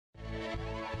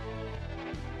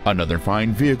Another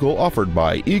fine vehicle offered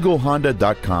by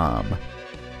EagleHonda.com.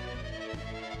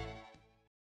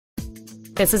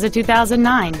 This is a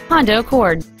 2009 Honda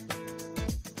Accord.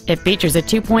 It features a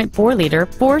 2.4-liter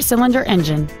four-cylinder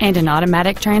engine and an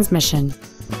automatic transmission.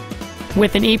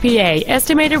 With an EPA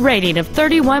estimated rating of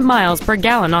 31 miles per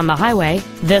gallon on the highway,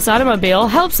 this automobile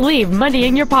helps leave money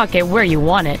in your pocket where you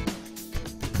want it.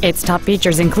 Its top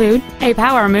features include a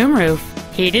power moonroof,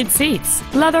 heated seats,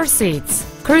 leather seats,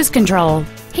 cruise control,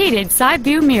 heated side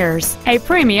view mirrors, a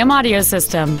premium audio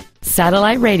system,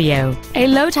 satellite radio, a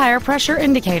low tire pressure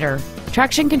indicator,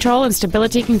 traction control and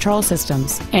stability control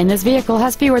systems, and this vehicle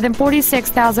has fewer than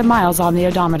 46,000 miles on the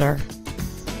odometer.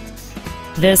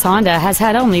 This Honda has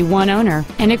had only one owner,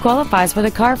 and it qualifies for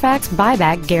the Carfax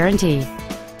buyback guarantee.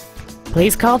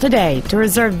 Please call today to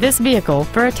reserve this vehicle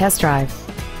for a test drive.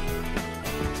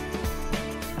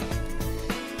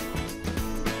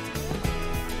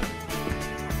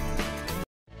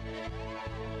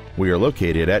 We are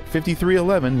located at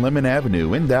 5311 Lemmon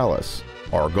Avenue in Dallas.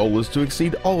 Our goal is to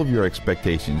exceed all of your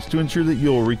expectations to ensure that you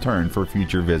will return for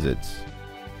future visits.